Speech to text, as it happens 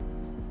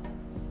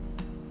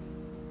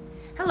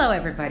Hello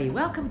everybody,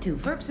 welcome to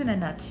Verbs in a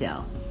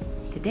Nutshell.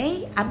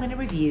 Today I'm going to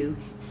review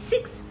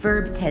 6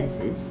 verb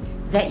tenses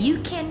that you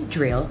can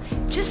drill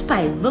just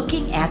by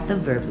looking at the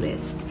verb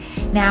list.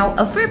 Now,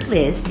 a verb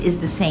list is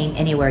the same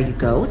anywhere you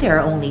go. There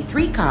are only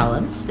 3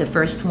 columns. The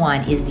first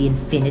one is the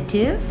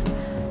infinitive,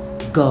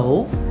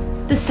 go.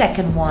 The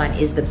second one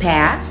is the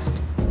past,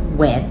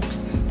 went.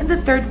 And the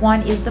third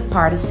one is the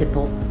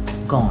participle,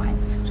 gone.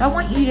 So I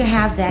want you to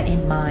have that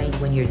in mind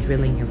when you're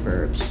drilling your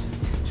verbs.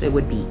 So it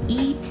would be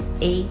eat,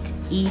 ate,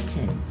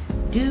 eaten,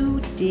 do,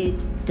 did,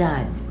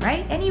 done,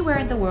 right? Anywhere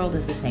in the world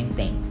is the same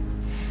thing.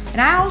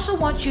 And I also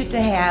want you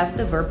to have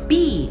the verb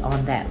be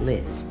on that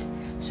list.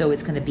 So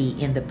it's going to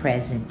be in the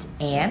present,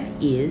 am,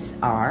 is,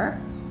 are.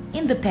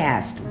 In the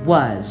past,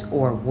 was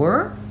or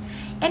were.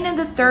 And in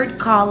the third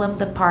column,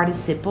 the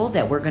participle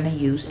that we're going to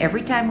use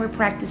every time we're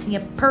practicing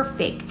a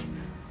perfect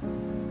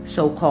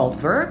so-called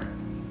verb,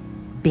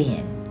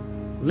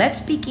 been. Let's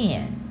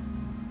begin.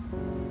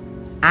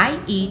 I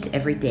eat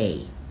every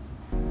day.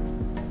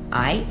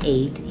 I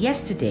ate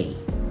yesterday.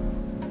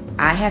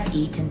 I have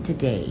eaten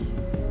today.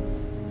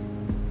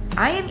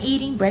 I am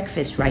eating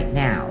breakfast right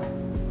now.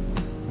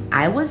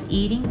 I was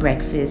eating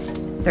breakfast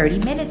 30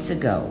 minutes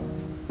ago.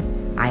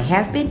 I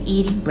have been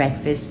eating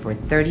breakfast for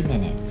 30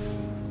 minutes.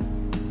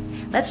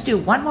 Let's do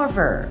one more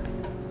verb.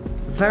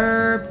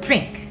 Verb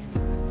drink.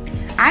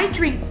 I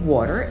drink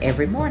water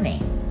every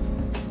morning.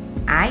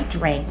 I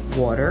drank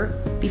water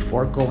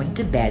before going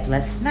to bed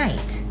last night.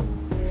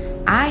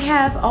 I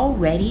have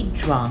already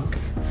drunk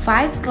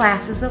 5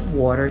 glasses of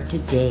water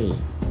today.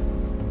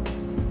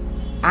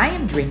 I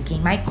am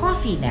drinking my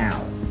coffee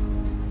now.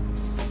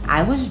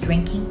 I was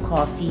drinking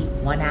coffee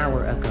 1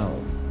 hour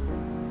ago.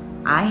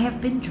 I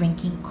have been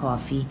drinking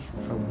coffee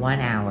for 1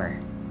 hour.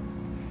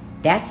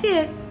 That's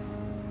it.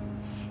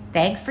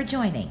 Thanks for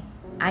joining.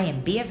 I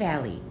am Bia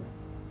Valley,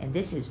 and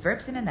this is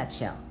Verbs in a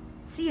Nutshell.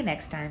 See you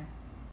next time.